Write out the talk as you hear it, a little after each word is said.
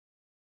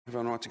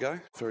Everyone right to go?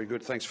 Very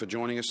good. Thanks for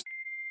joining us.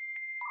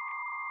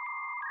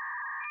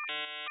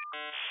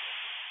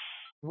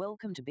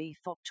 Welcome to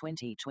BFOP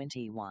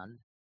 2021,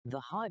 the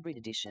hybrid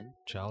edition.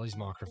 Charlie's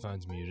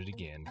microphone's muted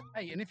again.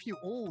 Hey, and if you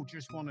all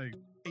just want to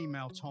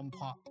email Tom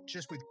Putt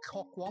just with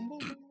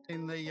cockwomble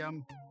in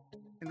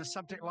the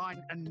subject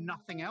line and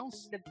nothing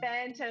else. The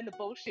banter and the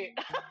bullshit.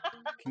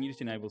 Can you just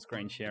enable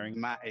screen sharing?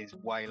 Matt is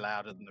way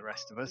louder than the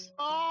rest of us.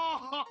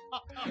 Oh,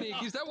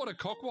 Nick, is that what a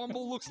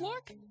cockwomble looks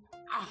like?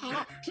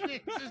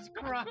 Jesus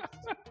Christ.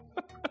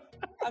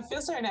 I feel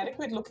so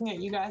inadequate looking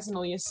at you guys and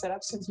all your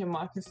setups with your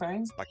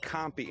microphones. I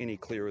can't be any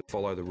clearer.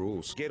 Follow the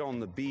rules. Get on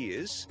the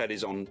beers. That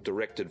is on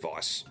direct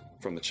advice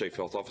from the Chief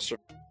Health Officer.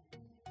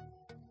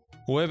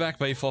 We're back,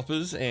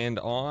 BFOPers, and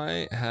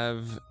I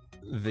have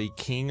the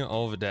king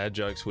of dad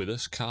jokes with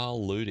us,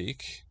 Karl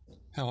Ludik.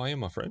 How are you,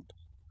 my friend?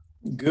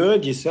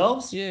 Good,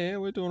 yourselves? Yeah,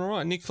 we're doing all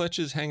right. Nick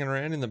Fletcher's hanging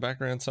around in the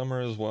background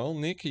somewhere as well.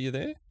 Nick, are you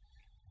there?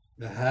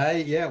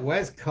 Hey, yeah,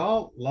 where's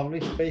Karl? Lovely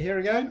to be here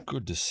again.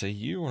 Good to see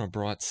you on a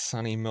bright,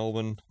 sunny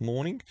Melbourne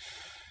morning.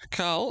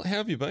 Karl, how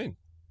have you been?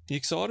 You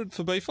excited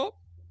for BFOP?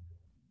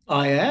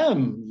 I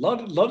am.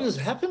 Lot has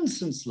happened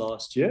since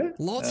last year.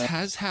 Lots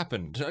has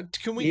happened.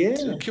 Can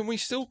we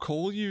still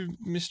call you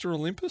Mr.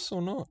 Olympus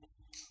or not?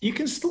 You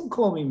can still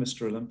call me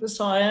Mr.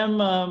 Olympus. I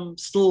am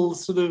still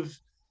sort of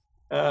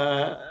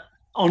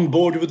on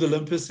board with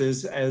Olympus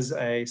as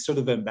a sort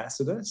of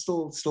ambassador,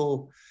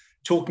 still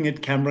talking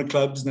at camera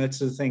clubs and that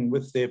sort of thing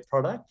with their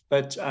product.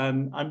 But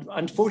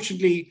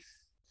unfortunately,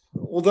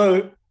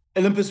 although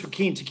Olympus were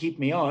keen to keep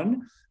me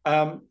on,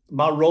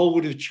 my role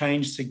would have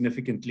changed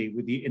significantly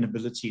with the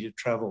inability to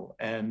travel.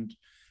 And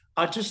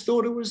I just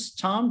thought it was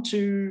time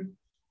to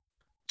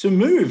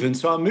move. And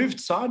so I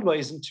moved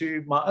sideways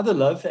into my other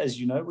love,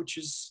 as you know, which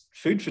is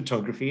food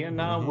photography. And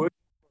now I work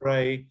for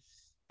a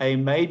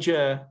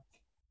major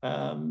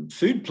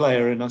food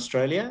player in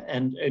Australia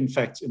and in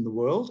fact in the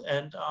world,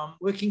 and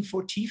working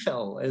for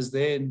TFL as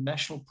their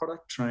national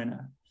product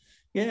trainer.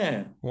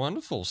 Yeah.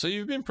 Wonderful. So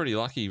you've been pretty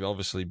lucky,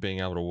 obviously,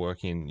 being able to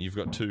work you've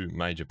got two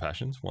major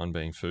passions, one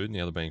being food and the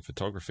other being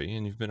photography,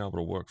 and you've been able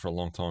to work for a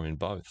long time in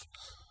both.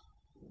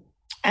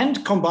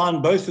 And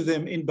combine both of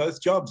them in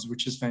both jobs,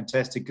 which is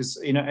fantastic because,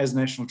 as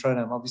national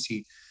trainer, I'm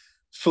obviously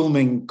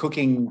filming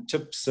cooking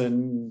tips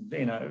and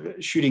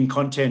shooting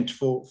content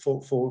for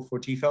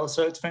TFL.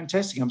 So it's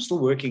fantastic. I'm still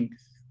working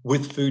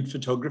with food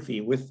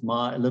photography with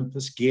my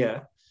Olympus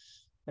gear,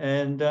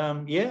 and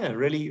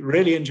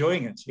really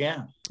enjoying it.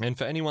 Yeah. And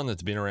for anyone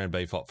that's been around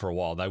BFOP for a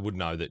while, they would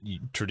know that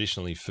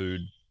traditionally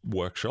food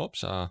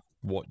workshops are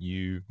what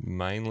you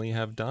mainly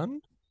have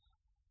done.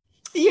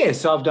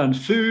 Yes, I've done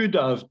food.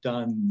 I've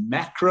done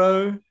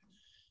macro.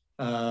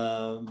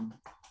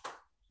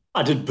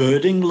 I did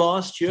birding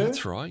last year.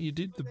 That's right, you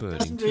did the birding. It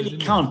doesn't really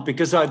count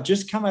because I'd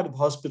just come out of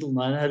hospital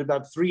and I had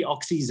about 3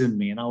 oxys in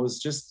me, and I was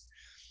just,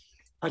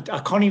 I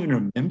can't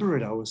even remember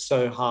it. I was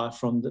so high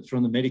from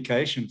the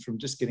medication from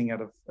just getting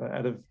out of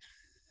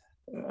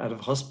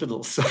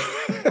hospital. So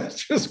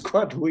it's just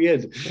quite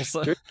weird.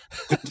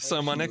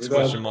 So my next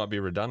question might be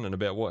redundant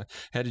about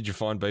how did you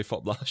find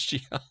BFOP last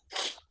year?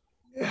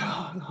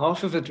 Yeah,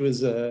 half of it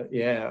was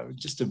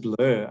just a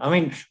blur. I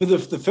mean,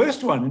 with the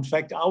first one, in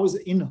fact, I was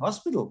in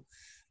hospital.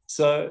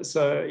 So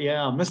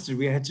yeah, I missed it.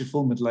 We had to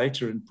film it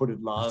later and put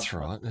it live. That's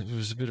right. It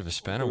was a bit of a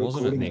spanner,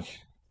 wasn't it, Nick?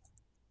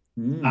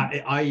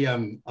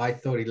 I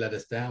thought he let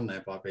us down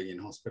there by being in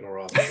hospital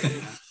rather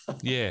than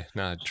that. Yeah,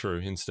 no, true.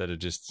 Instead of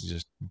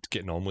just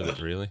getting on with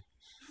it, really.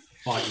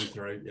 Fighting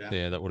through, yeah.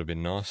 Yeah, that would have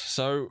been nice.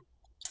 So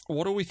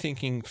what are we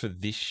thinking for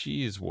this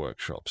year's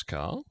workshops,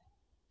 Karl?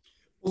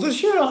 Well,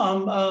 this year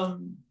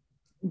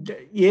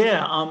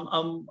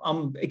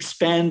I'm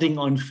expanding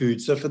on food.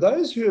 So for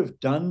those who have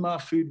done my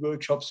food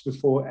workshops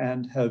before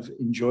and have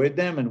enjoyed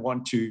them and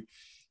want to,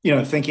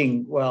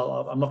 thinking,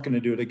 well, I'm not going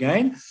to do it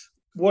again.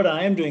 What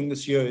I am doing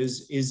this year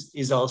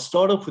is I'll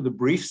start off with a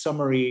brief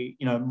summary,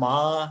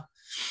 my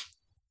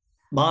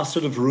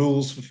sort of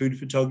rules for food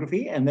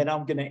photography, and then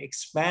I'm going to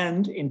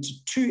expand into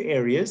 2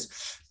 areas.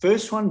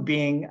 First one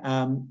being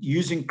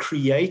using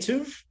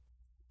creative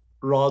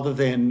rather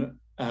than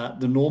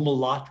the normal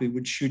light we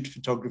would shoot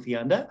photography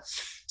under.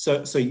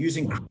 So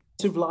using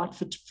creative light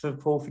for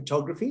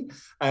photography.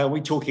 We're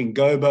talking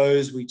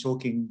gobos, we're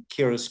talking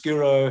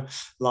chiaroscuro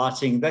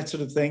lighting, that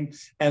sort of thing.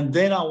 And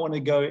then I want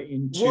to go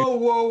into...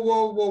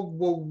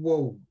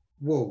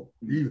 Whoa.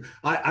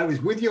 I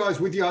was with you,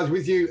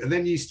 and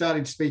then you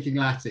started speaking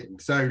Latin.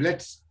 So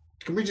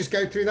can we just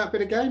go through that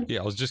bit again?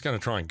 Yeah, I was just going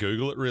to try and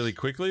Google it really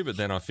quickly, but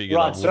then I figured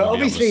right. So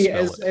obviously,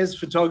 as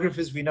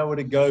photographers, we know what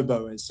a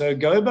gobo is. So a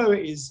gobo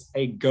is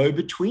a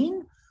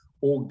go-between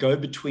or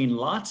go-between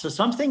light. So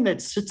something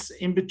that sits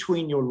in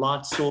between your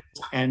light source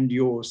and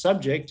your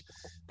subject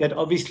that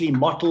obviously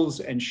mottles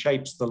and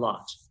shapes the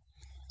light.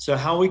 So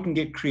how we can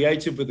get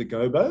creative with a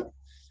gobo.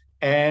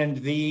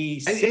 And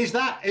is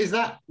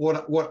that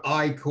what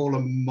I call a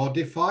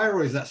modifier,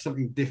 or is that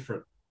something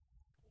different?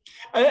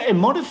 A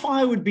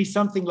modifier would be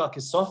something like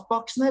a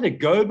softbox net. A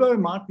gobo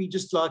might be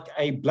just like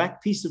a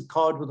black piece of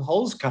card with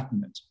holes cut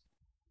in it.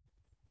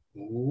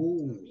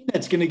 Ooh.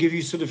 It's going to give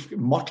you sort of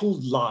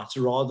mottled light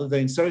rather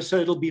than so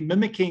it'll be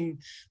mimicking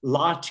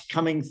light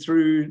coming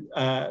through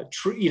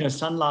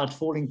sunlight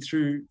falling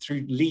through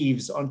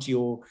leaves onto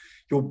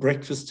your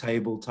breakfast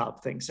table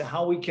type thing. So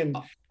how we can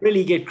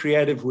really get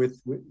creative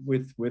with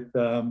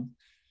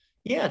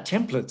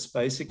templates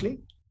basically.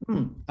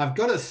 I've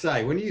got to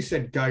say, when you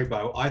said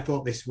gobo, I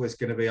thought this was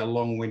going to be a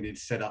long-winded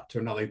setup to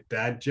another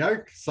dad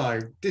joke.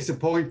 So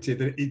disappointed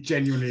that it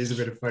genuinely is a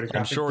bit of photographic.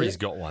 I'm sure he's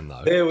got one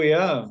though. There we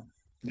are.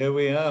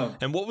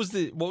 And what was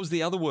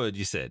the other word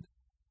you said?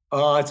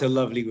 Oh, it's a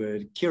lovely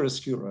word,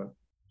 chiaroscuro.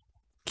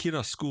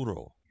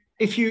 Chiaroscuro.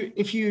 If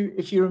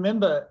you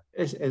remember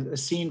a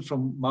scene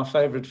from my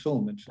favorite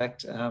film, in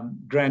fact,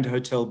 Grand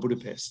Hotel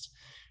Budapest,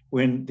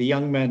 when the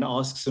young man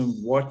asks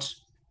him what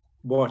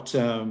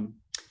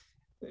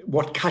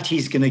cut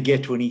he's going to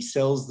get when he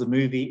sells the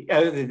movie,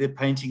 the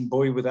painting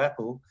Boy with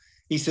Apple.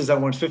 He says, I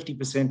want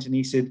 50%. And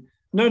he said,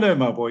 no,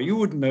 my boy, you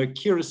wouldn't know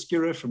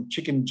chiaroscuro from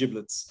chicken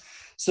giblets.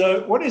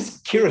 So what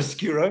is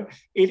chiaroscuro?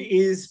 It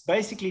is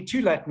basically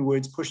two Latin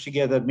words pushed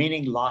together,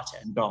 meaning light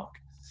and dark.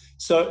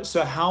 So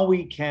how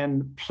we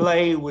can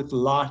play with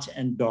light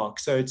and dark.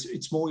 So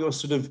it's more your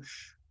sort of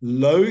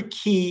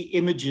low-key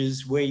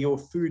images where your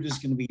food is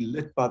going to be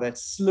lit by that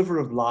sliver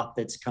of light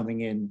that's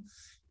coming in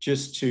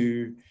just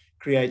to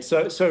create.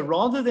 So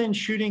rather than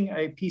shooting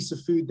a piece of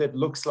food that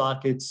looks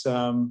like it's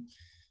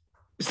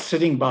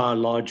sitting by a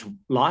large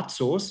light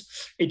source,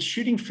 it's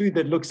shooting food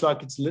that looks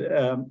like it's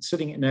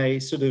sitting in a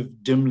sort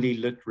of dimly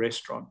lit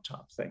restaurant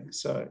type thing.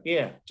 So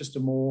just a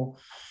more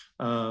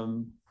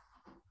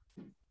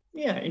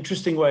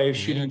interesting way of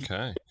shooting.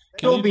 Okay.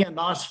 It'll be a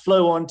nice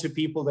flow on to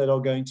people that are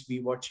going to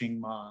be watching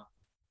my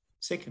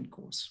second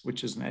course,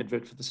 which is an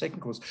advert for the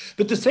second course.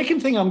 But the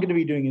second thing I'm going to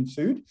be doing in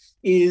food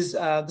is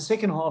the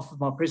second half of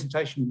my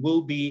presentation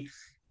will be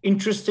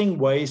interesting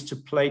ways to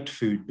plate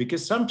food,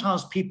 because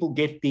sometimes people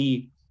get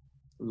the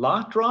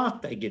light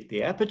right, they get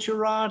the aperture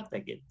right,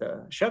 they get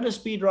the shutter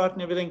speed right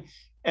and everything,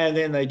 and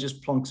then they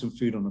just plonk some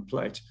food on a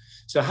plate.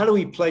 So how do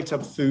we plate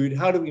up food?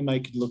 How do we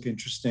make it look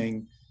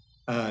interesting?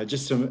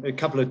 Just a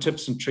couple of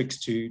tips and tricks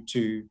to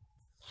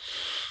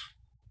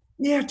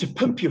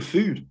pimp your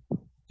food.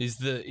 Is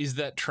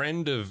that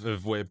trend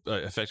of where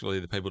effectively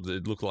the people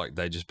that look like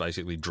they just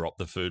basically drop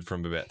the food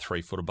from about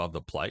 3 foot above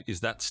the plate, is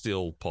that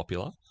still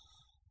popular?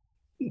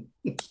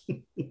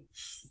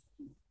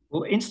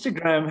 Well,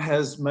 Instagram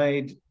has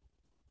made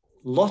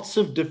lots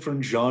of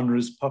different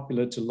genres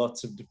popular to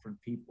lots of different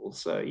people.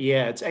 So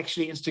it's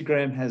actually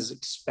Instagram has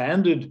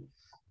expanded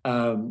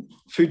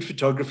food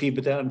photography,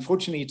 but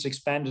unfortunately it's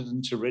expanded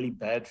into really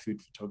bad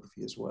food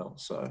photography as well.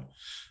 So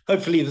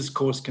hopefully this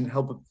course can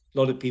help a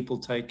lot of people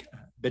take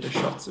better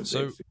shots of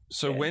their food.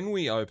 So when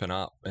we open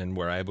up and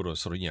we're able to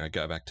sort of,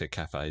 go back to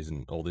cafes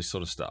and all this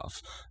sort of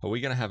stuff, are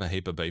we going to have a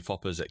heap of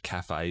BFOPers at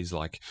cafes,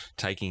 like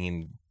taking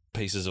in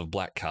pieces of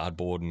black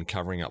cardboard and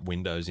covering up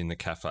windows in the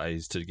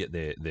cafes to get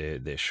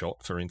their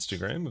shot for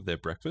Instagram of their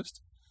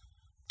breakfast?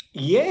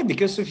 Yeah,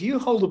 because if you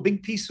hold a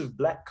big piece of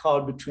black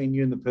card between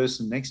you and the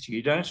person next to you,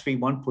 you don't have to be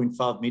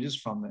 1.5 meters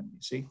from them,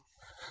 you see.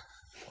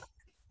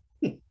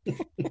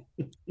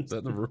 Is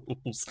that the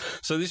rules?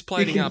 So this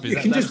plating up,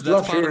 that's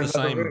part of the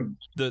same,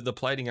 the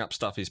plating up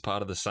stuff is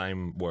part of the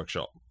same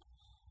workshop?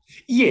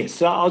 Yes,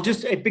 so I'll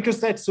just, because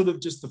that's sort of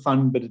just the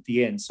fun bit at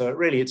the end. So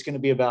really it's going to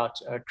be about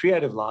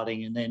creative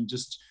lighting, and then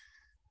just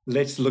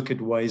let's look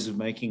at ways of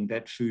making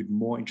that food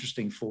more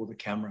interesting for the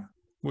camera.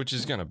 Which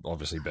is going to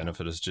obviously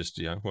benefit us just,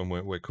 when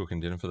we're cooking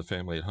dinner for the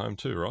family at home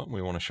too, right?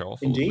 We want to show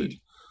off a little bit.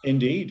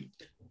 Indeed.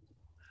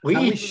 We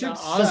eat with our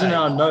eyes in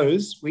our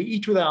nose. We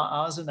eat with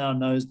our eyes in our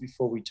nose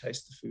before we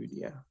taste the food,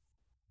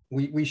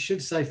 We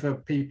should say, for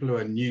people who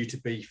are new to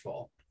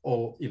BFOP,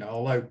 or,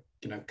 although,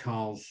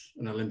 Karl's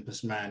an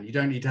Olympus man, you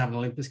don't need to have an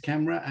Olympus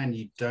camera, and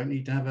you don't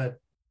need to have a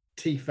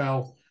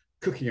Tefal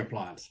cooking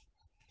appliance.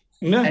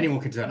 No. Anyone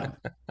can turn up.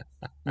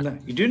 No,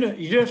 you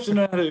do have to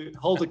know how to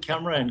hold a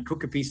camera and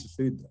cook a piece of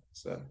food, though.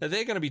 So, are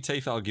there going to be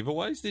Tefal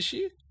giveaways this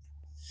year?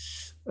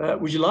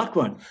 Would you like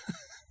one?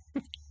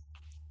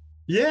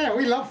 Yeah,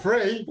 we love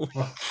free.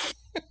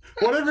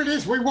 Whatever it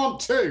is, we want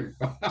to.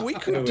 We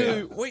could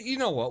do. You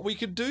know what? We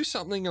could do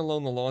something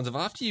along the lines of,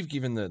 after you've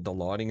given the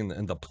lighting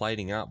and the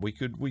plating up, we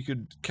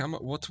could come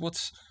up.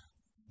 What's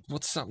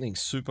something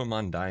super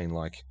mundane,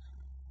 like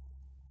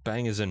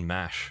bangers and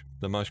mash,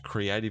 the most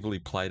creatively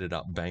plated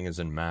up bangers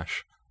and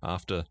mash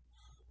after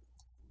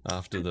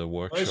the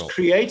workshop. Most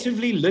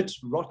creatively lit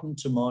rotten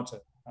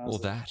tomato. Or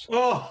that.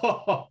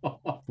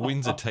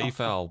 Wins a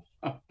Tefal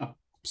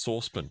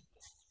saucepan.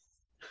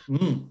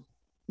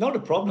 Not a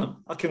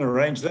problem. I can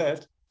arrange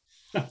that.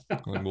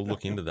 And we'll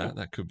look into that.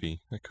 That could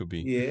be could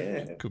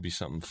be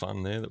something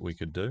fun there that we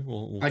could do.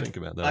 We'll think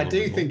about that. I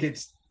do think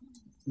it's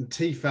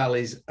Tefal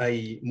is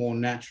a more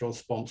natural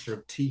sponsor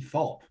of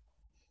TFOP.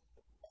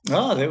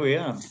 Oh, there we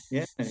are.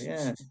 Yeah.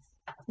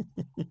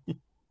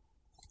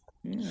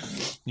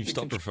 You've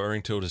stopped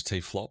referring to it as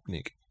T-flop,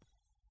 Nick.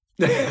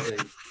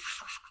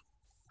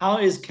 How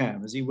is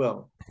Cam? Is he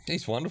well?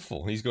 He's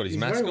wonderful. He's got his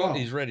He's very mascot. well.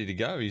 He's ready to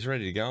go. He's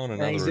ready to go on Yeah,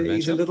 another he's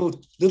adventure. a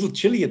little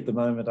chilly at the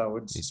moment, I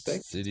would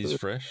suspect. It is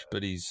fresh,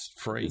 but he's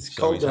free. It's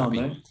so cold he's down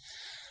happy. there.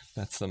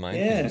 That's the main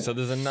Yeah. thing. So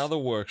there's another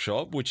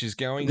workshop which is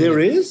going There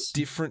in is? a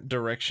different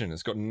direction.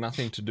 It's got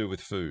nothing to do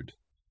with food.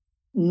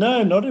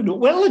 No, not at all.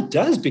 Well, it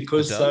does,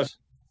 because It does?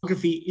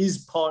 photography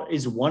is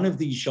one of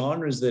these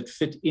genres that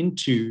fit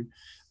into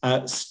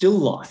still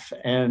life.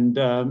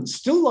 And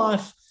still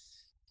life,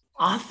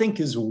 I think,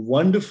 is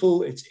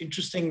wonderful. It's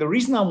interesting. The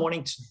reason I'm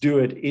wanting to do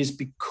it is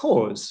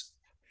because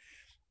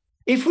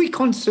if we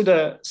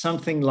consider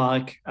something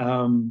like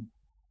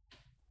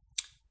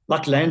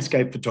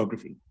landscape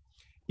photography,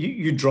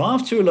 you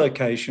drive to a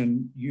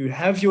location, you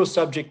have your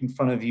subject in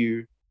front of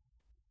you,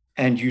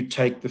 and you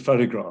take the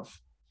photograph.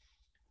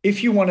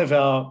 If you're one of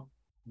our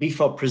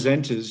BFOP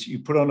presenters, you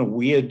put on a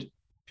weird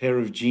pair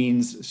of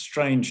jeans, a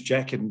strange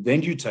jacket, and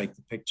then you take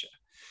the picture.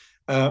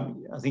 I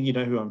think you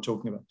know who I'm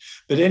talking about.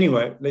 But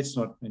anyway, let's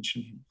not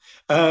mention him.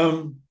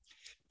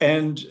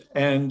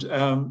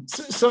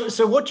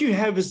 So what you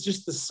have is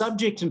just the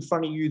subject in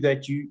front of you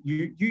that you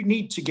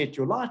need to get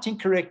your lighting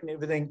correct and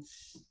everything.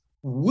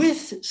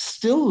 With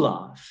still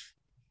life,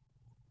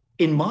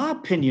 in my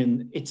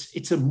opinion,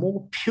 it's a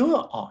more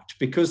pure art,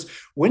 because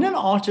when an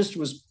artist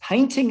was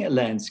painting a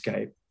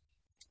landscape,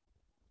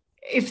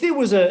 if there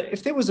was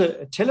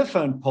a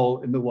telephone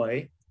pole in the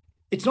way,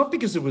 it's not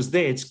because it was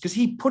there, it's because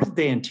he put it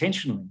there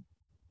intentionally.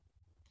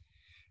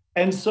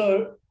 And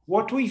so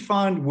what we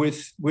find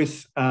with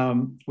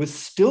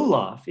still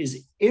life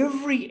is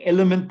every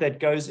element that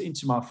goes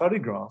into my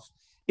photograph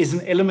is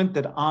an element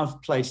that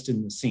I've placed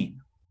in the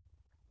scene.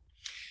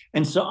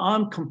 And so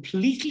I'm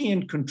completely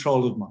in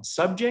control of my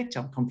subject.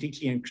 I'm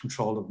completely in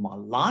control of my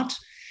light.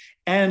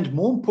 And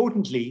more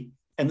importantly,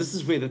 and this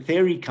is where the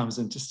theory comes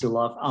into still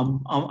life,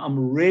 I'm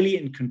really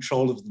in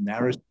control of the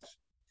narrative.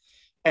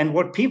 And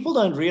what people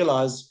don't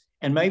realize,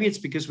 and maybe it's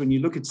because when you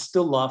look at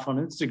still life on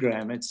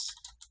Instagram, it's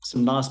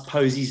some nice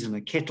posies in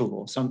a kettle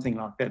or something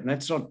like that. And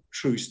that's not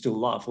true still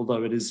life,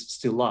 although it is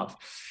still life.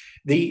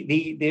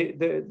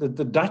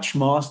 The Dutch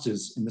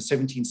masters in the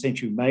 17th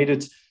century made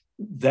it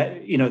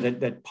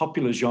that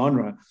popular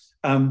genre,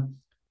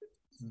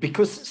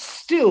 because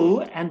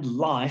still and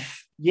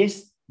life,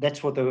 yes,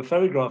 that's what they were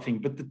photographing,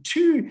 but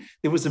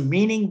there was a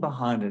meaning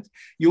behind it.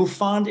 You'll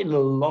find in a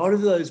lot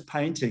of those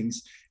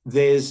paintings,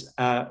 there's,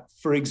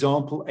 for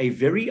example, a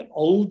very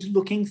old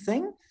looking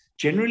thing,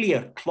 generally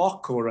a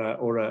clock or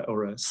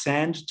a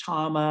sand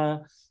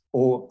timer,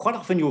 or quite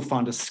often you'll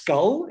find a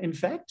skull, in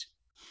fact.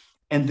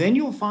 And then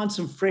you'll find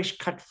some fresh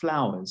cut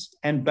flowers.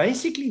 And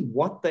basically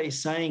what they're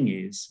saying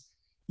is,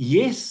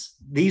 yes,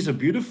 these are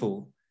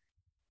beautiful,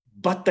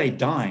 but they're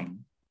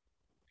dying.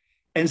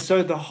 And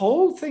so the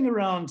whole thing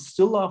around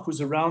still life was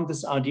around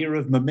this idea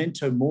of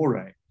memento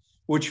mori,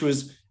 which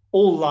was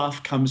all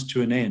life comes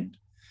to an end.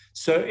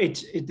 So a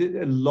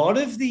lot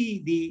of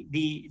the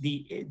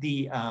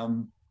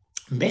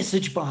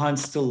message behind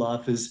still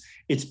life is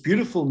it's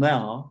beautiful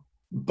now,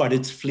 but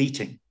it's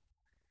fleeting.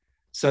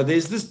 So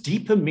there's this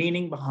deeper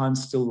meaning behind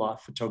still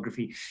life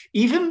photography.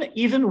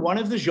 Even one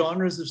of the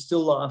genres of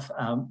still life,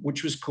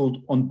 which was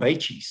called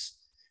ontbijtjes,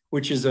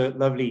 which is a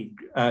lovely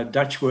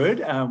Dutch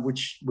word,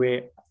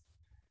 where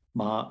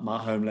my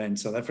homeland,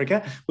 South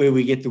Africa, where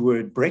we get the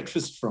word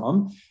breakfast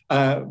from.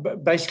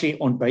 Basically,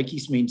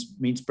 ontbijtjes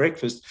means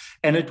breakfast,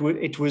 and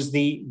it was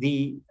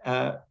the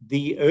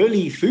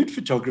early food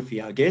photography,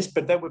 I guess.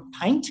 But they were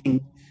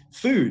painting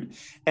food,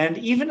 and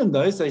even in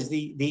those days,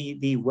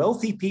 the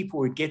wealthy people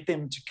would get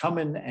them to come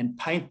in and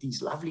paint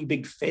these lovely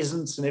big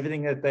pheasants and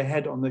everything that they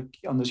had on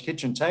the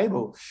kitchen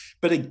table.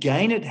 But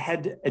again, it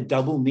had a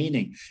double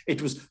meaning.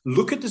 It was,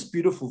 look at this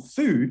beautiful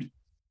food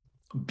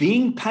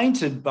being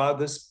painted by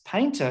this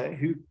painter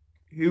who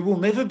will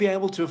never be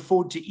able to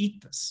afford to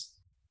eat this.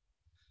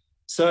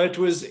 So it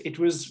was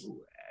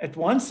at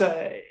once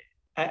a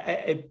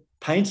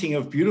painting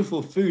of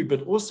beautiful food,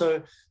 but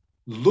also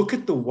look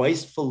at the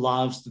wasteful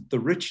lives that the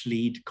rich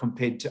lead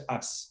compared to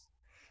us.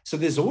 So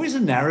there's always a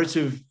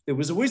narrative. There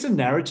was always a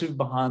narrative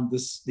behind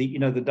this.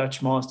 The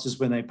Dutch masters,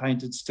 when they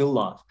painted still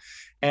life,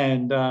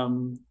 and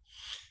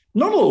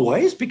not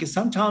always, because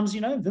sometimes,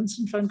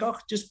 Vincent van Gogh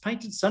just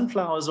painted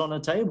sunflowers on a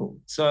table.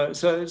 So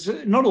it's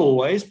not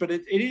always, but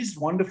it is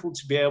wonderful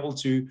to be able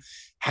to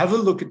have a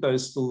look at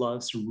those still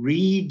lifes,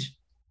 read.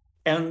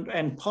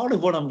 And part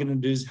of what I'm going to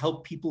do is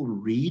help people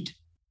read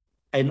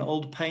an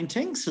old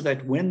painting so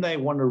that when they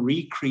want to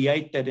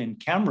recreate that in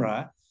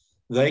camera,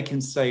 they can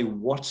say,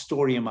 what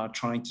story am I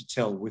trying to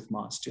tell with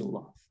my still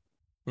life?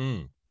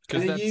 And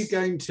are you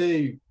going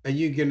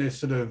to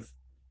sort of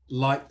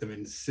like them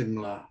in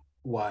similar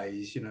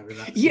ways,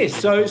 Yes.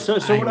 So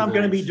what I'm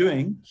going to be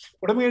doing,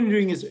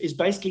 is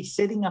basically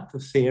setting up the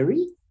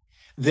theory.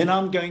 Then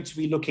I'm going to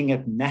be looking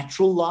at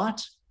natural light,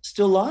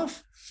 still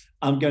life.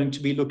 I'm going to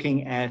be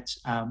looking at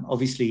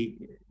obviously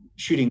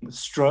shooting with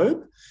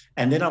strobe,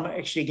 and then I'm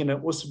actually going to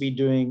also be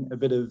doing a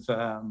bit of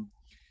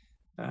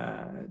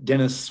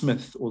Dennis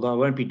Smith, although I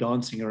won't be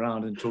dancing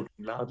around and talking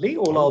loudly.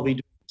 All I'll be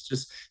doing is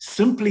just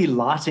simply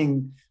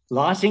lighting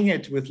lighting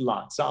it with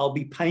light. So I'll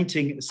be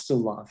painting still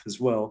life as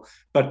well,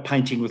 but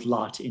painting with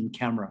light in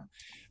camera.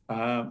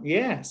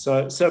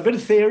 So a bit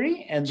of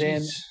theory, and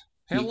then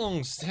how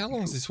long's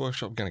this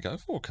workshop going to go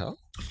for, Karl?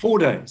 4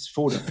 days.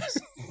 4 days.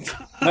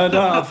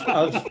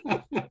 No,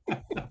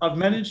 I've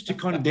managed to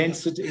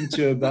condense it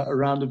into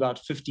around about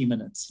 50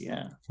 minutes.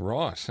 Yeah.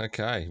 Right.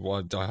 Okay.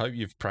 Well, I hope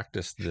you've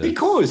practiced the.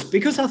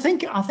 Because I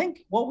think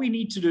what we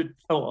need to do.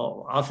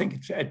 I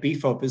think at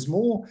BFOP is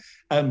more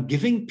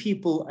giving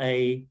people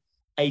a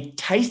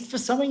taste for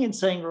something and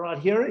saying, right,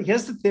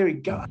 here's the theory.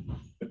 Go.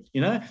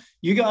 You know,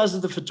 you guys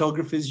are the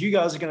photographers. You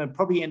guys are going to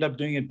probably end up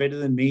doing it better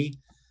than me.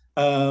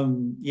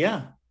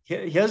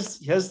 Here's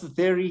the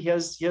theory.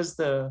 Here's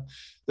the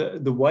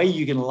way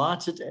you can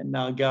light it, and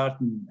now go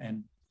out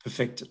and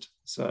perfect it.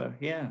 So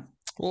yeah.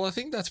 Well, I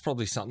think that's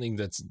probably something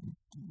that's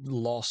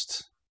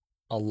lost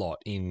a lot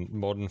in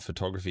modern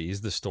photography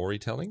is the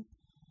storytelling.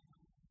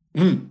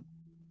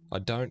 I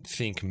don't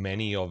think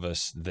many of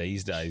us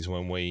these days,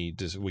 when we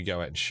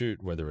go out and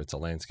shoot, whether it's a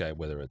landscape,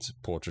 whether it's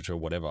portraiture,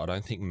 whatever, I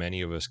don't think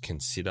many of us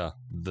consider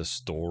the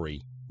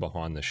story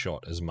behind the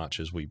shot as much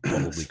as we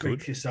probably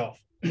could. Yourself.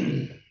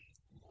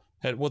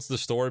 What's the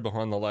story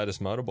behind the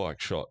latest motorbike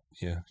shot?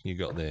 Yeah, you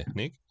got there,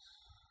 Nick.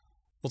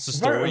 What's the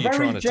story you're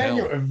trying to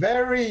tell?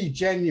 Very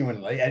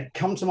genuinely,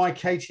 come to my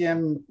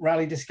KTM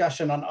rally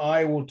discussion, and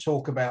I will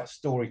talk about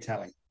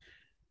storytelling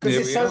because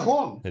it's so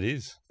important. It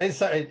is.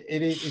 It's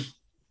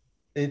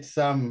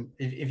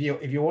if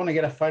you want to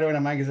get a photo in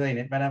a magazine,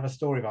 it better have a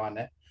story behind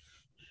it.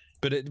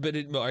 But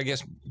I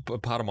guess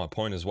part of my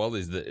point as well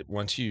is that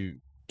once you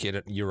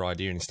get your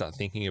idea and start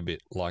thinking a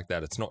bit like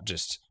that, it's not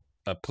just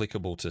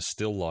applicable to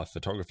still life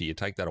photography. You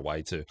take that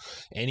away to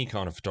any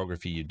kind of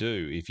photography you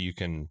do. If you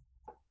can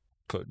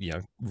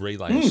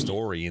relay a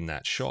story in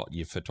that shot,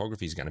 your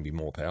photography is going to be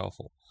more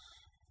powerful.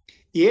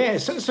 Yeah,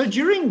 so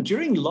during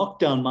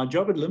lockdown, my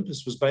job at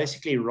Olympus was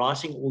basically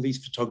writing all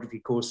these photography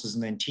courses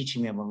and then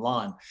teaching them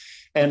online.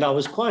 And I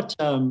was quite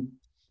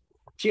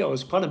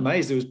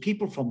amazed. There was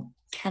people from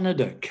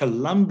Canada,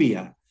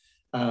 Colombia,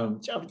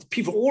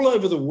 people all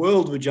over the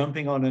world were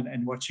jumping on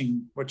and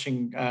watching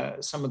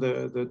some of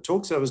the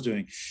talks I was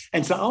doing.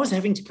 And so I was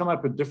having to come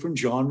up with different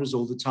genres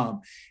all the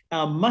time.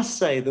 I must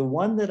say the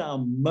one that I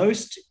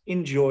most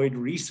enjoyed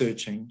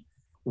researching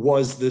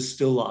was the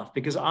still life,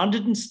 because I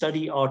didn't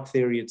study art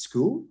theory at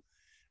school.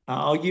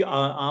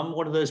 I'm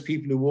one of those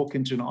people who walk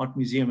into an art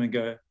museum and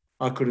go,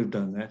 I could have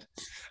done that.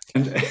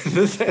 And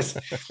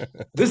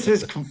this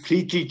has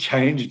completely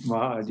changed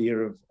my idea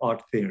of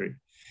art theory.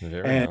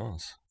 Very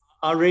nice.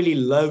 I really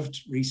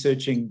loved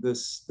researching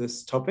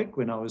this topic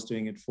when I was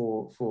doing it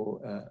for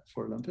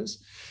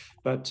Olympus.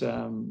 But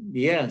so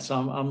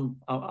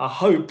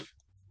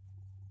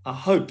I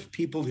hope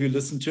people who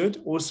listen to it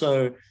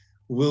also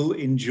will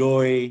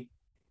enjoy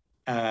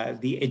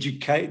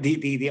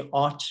the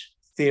art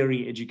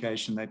theory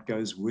education that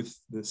goes with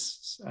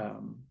this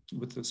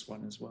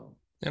one as well.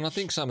 And I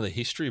think some of the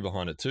history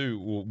behind it too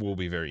will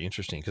be very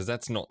interesting, because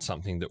that's not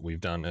something that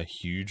we've done a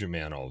huge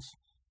amount of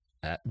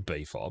at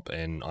BFOP.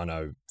 And I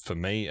know for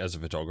me as a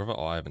photographer,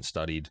 I haven't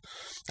studied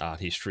art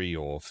history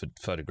or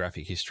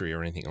photographic history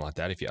or anything like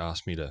that. If you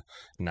asked me to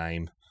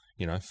name,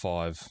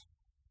 5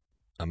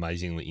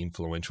 amazingly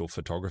influential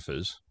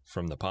photographers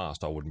from the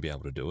past, I wouldn't be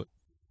able to do it.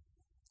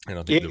 And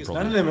I think because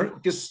none of them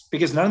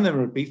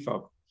are at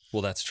BFOP.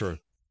 Well, that's true.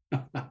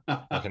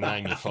 I can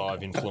name you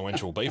 5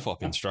 influential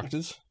BFOP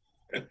instructors.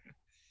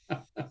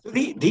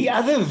 The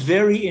other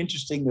very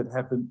interesting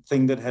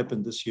thing that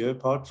happened this year,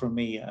 apart from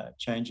me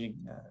changing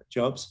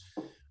jobs,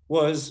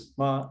 was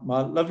my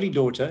lovely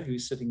daughter,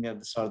 who's sitting there at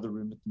the side of the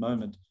room at the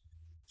moment,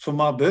 for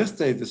my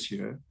birthday this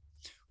year,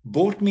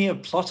 bought me a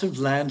plot of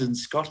land in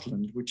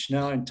Scotland, which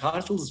now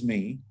entitles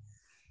me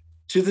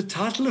to the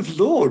title of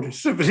Lord.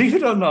 So believe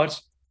it or not,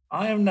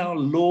 I am now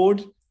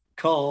Lord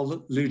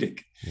Karl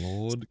Ludik.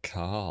 Lord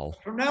Karl.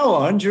 From now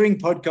on, during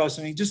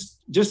podcasting,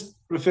 just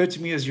refer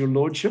to me as your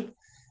lordship,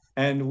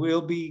 and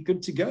we'll be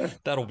good to go.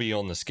 That'll be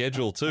on the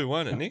schedule too,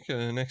 won't it, Nick?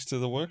 Next to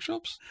the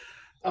workshops?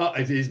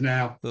 It is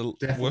now.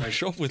 The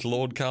workshop with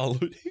Lord Karl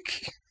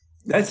Ludik.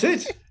 That's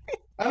it.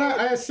 And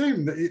I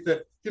assume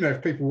that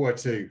if people were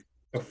to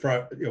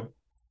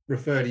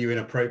refer to you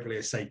inappropriately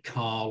as, say,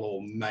 Karl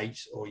or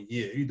mate or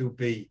you, there would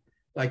be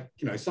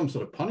some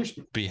sort of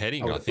punishment.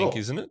 Beheading, I think,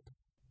 isn't it?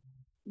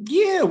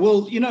 Yeah,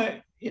 well,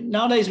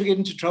 nowadays we get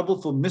into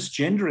trouble for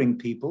misgendering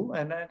people,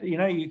 and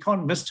you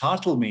can't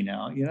mistitle me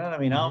now. You know what I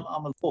mean?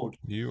 I'm a lord.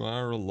 You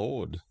are a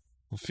lord.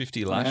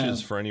 50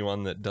 lashes for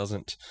anyone that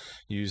doesn't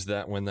use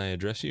that when they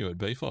address you at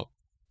BFOP.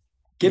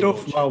 Get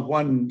off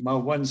my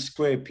one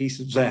square piece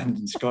of land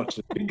in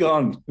Scotland. Be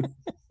gone.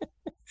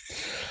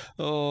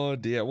 Oh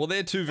dear. Well,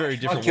 they're 2 very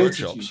different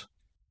workshops.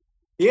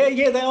 Yeah,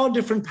 they are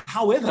different.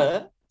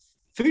 However,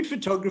 food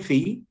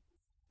photography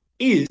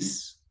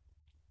is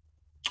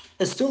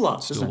a still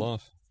life. Still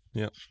life.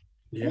 Yeah.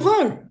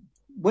 Although,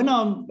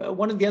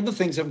 one of the other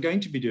things I'm going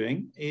to be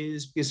doing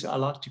is, because I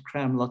like to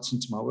cram lots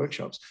into my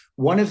workshops,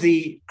 one of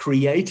the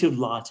creative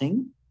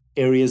lighting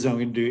areas I'm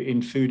going to do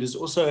in food is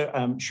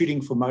also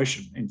shooting for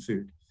motion in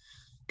food.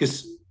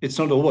 because it's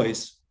not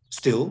always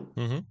still.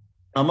 Mm-hmm.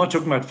 I'm not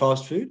talking about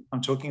fast food.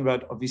 I'm talking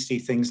about obviously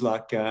things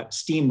like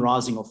steam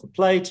rising off a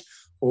plate,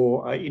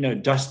 or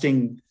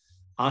dusting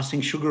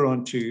icing sugar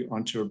onto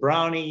a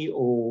brownie,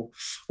 or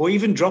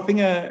even dropping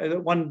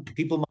one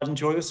people might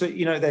enjoy also,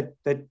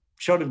 that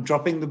shot of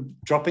dropping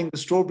the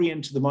strawberry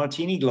into the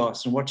martini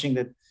glass and watching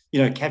that,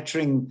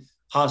 capturing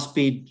high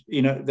speed,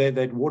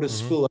 that water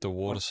spill. The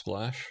water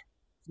splash.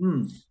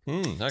 Okay.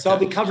 Okay. So I'll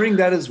be covering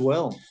that as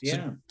well.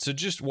 Yeah. So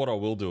just what I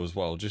will do as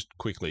well, just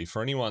quickly,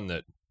 for anyone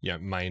that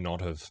may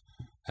not have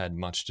had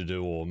much to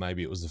do, or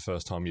maybe it was the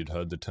first time you'd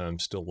heard the term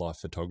still life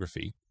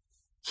photography,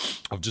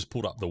 I've just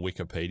pulled up the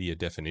Wikipedia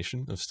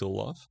definition of still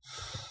life.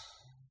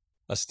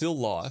 A still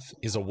life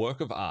is a work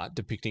of art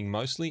depicting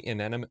mostly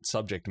inanimate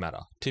subject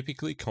matter,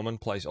 typically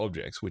commonplace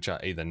objects which are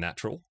either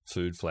natural,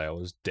 food,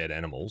 flowers, dead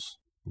animals,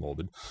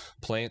 morbid,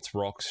 plants,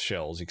 rocks,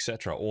 shells,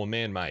 etc., or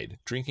man-made,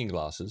 drinking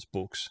glasses,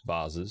 books,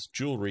 vases,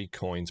 jewelry,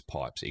 coins,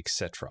 pipes,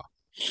 etc.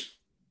 Does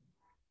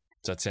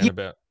that sound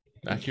about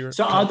accurate?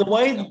 So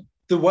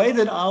the way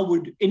that I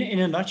would, in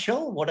a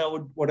nutshell, what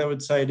I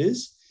would say it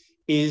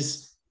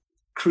is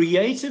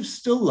creative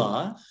still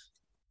life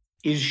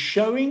is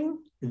showing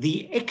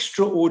the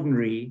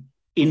extraordinary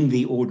in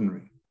the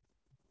ordinary.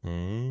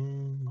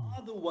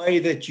 By the way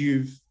that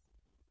you've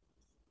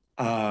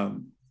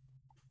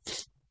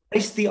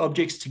placed the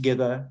objects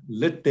together,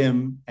 lit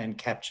them, and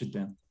captured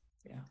them.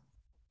 Yeah.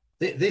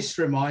 This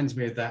reminds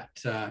me of that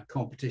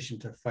competition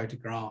to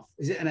photograph.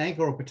 Is it an egg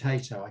or a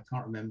potato? I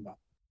can't remember.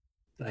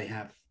 They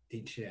have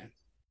each year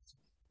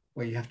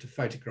where you have to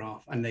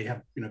photograph, and they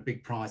have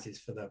big prizes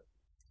for the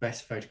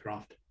best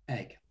photographed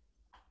egg.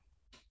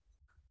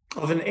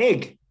 Of an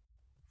egg.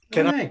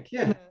 Can I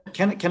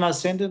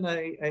send in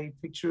a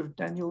picture of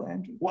Daniel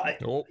Andrew?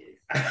 What? Oh,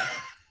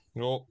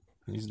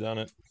 he's done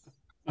it.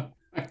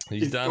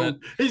 He's done it.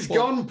 He's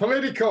gone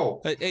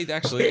political.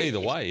 Actually,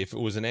 either way, if it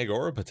was an egg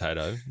or a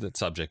potato, that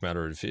subject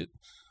matter would fit.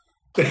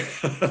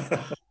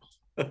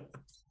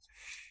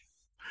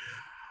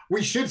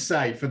 We should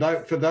say, for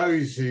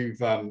those who've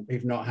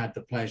not had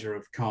the pleasure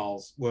of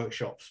Karl's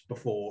workshops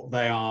before,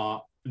 they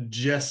are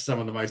just some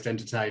of the most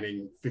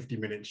entertaining 50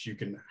 minutes you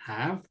can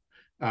have.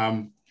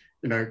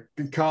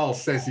 Karl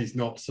says he's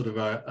not sort of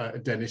a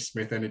Dennis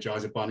Smith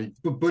Energizer Bunny,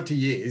 but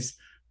he is,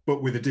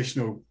 but with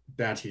additional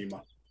dad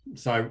humor.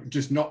 So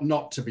just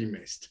not to be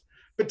missed.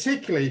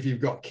 Particularly if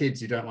you've got kids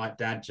who don't like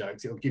dad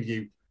jokes, it'll give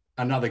you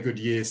another good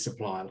year's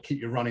supply. It'll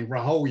keep you running for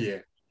a whole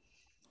year.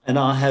 And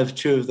I have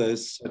two of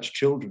those such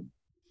children.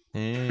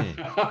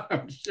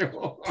 I'm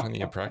sure.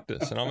 Plenty of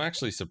practice. And I'm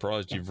actually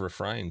surprised you've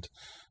refrained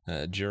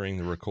during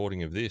the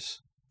recording of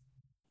this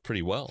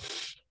pretty well.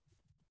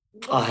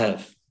 I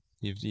have.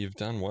 You've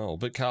done well.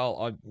 But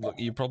Karl,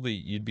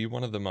 you'd be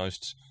one of the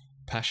most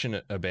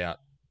passionate about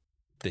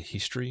the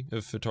history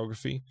of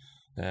photography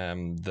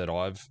that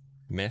I've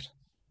met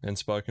and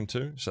spoken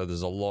to. So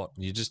there's a lot.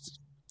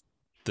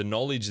 The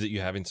knowledge that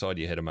you have inside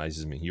your head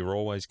amazes me. You're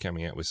always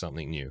coming out with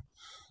something new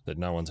that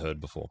no one's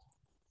heard before.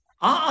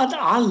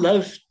 I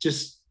love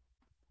just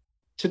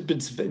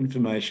tidbits of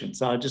information,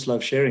 so I just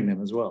love sharing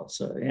them as well.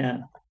 So yeah.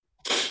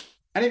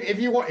 And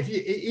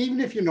even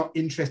if you're not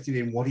interested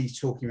in what he's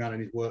talking about in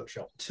his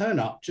workshop, turn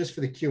up just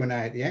for the Q&A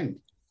at the end.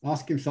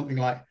 Ask him something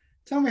like,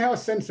 "Tell me how a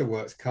sensor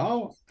works,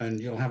 Karl," and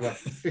you'll have a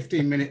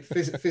 15-minute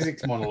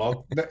physics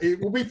monologue.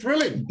 It will be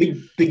thrilling.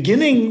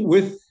 Beginning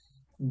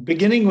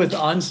with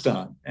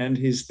Einstein and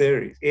his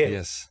theories.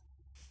 Yeah.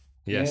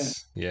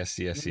 Yes.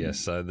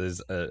 So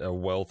there's a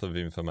wealth of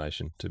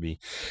information to be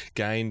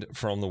gained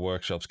from the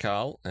workshops.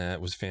 Karl, it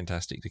was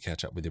fantastic to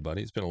catch up with you,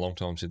 buddy. It's been a long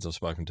time since I've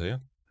spoken to you.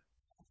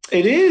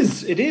 It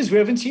is. We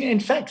haven't seen. In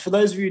fact, for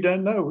those of you who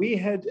don't know, we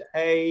had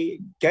a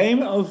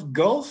game of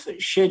golf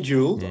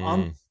scheduled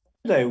on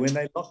Saturday when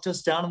they locked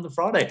us down on the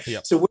Friday.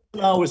 Yep. So Will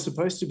and I were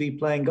supposed to be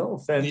playing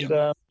golf, and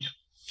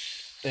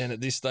and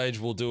at this stage,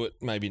 we'll do it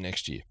maybe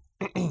next year.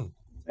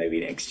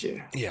 Maybe next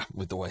year. Yeah,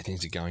 with the way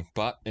things are going.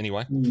 But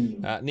anyway,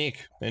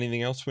 Nick,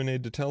 anything else we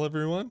need to tell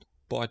everyone?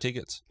 Buy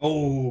tickets.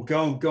 Oh,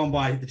 go and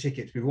buy the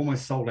tickets. We've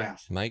almost sold out.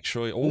 Make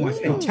sure you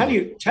and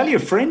tell your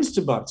friends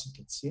to buy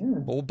tickets. Yeah.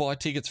 Or buy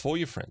tickets for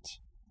your friends.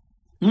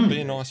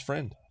 Be a nice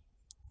friend.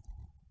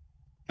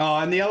 Oh,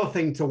 and the other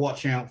thing to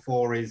watch out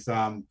for is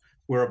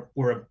we're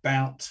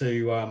about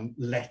to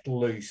let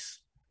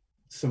loose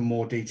some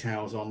more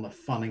details on the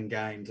fun and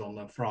games on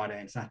the Friday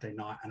and Saturday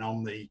night, and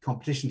on the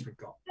competitions we've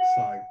got.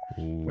 So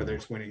whether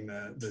it's winning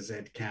the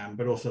Z Cam,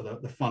 but also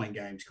the fun and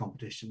games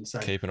competition. So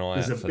keep an eye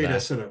out for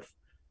that.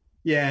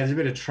 There's a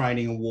bit of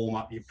training and warm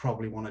up you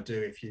probably want to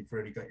do if you've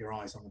really got your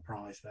eyes on the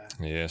prize there.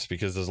 Yes,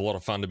 because there's a lot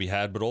of fun to be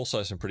had, but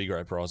also some pretty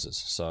great prizes.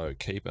 So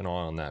keep an eye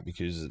on that,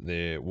 because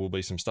there will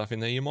be some stuff in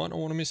there you might not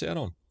want to miss out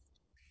on.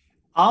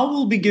 I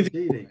will be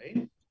giving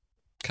away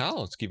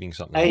Karl is giving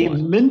something away.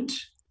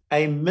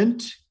 A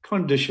mint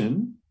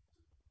condition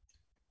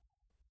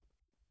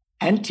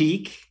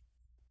antique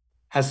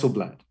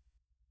Hasselblad.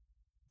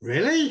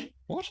 Really?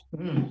 What?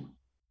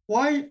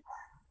 Why?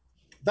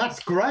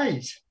 That's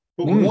great.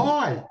 But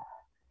why?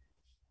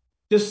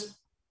 Just,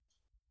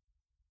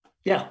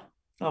 yeah.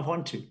 I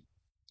want to.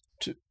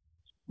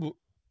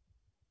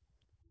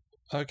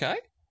 Okay.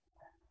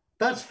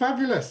 That's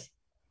fabulous.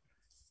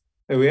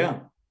 There we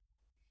are.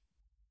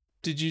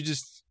 Did you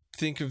just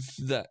think of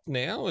that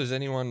now? Has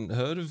anyone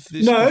heard of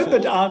this? No, before?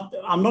 but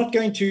I'm not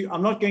going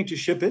to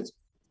ship it.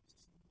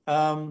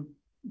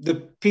 The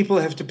people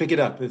have to pick it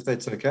up if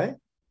that's okay.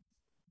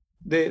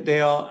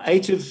 There are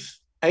eight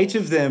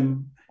of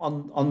them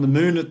on the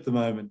moon at the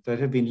moment that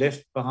have been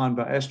left behind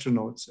by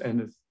astronauts,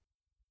 and if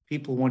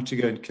people want to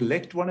go and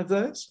collect one of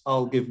those,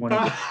 I'll give one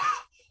of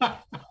them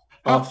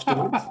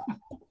afterwards.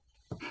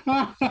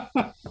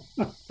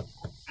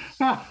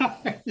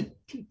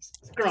 Jesus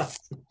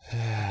Christ.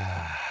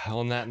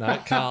 On that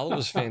note, Karl, it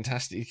was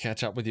fantastic to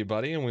catch up with you,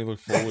 buddy, and we look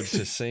forward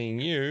to seeing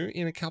you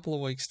in a couple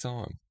of weeks'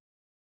 time.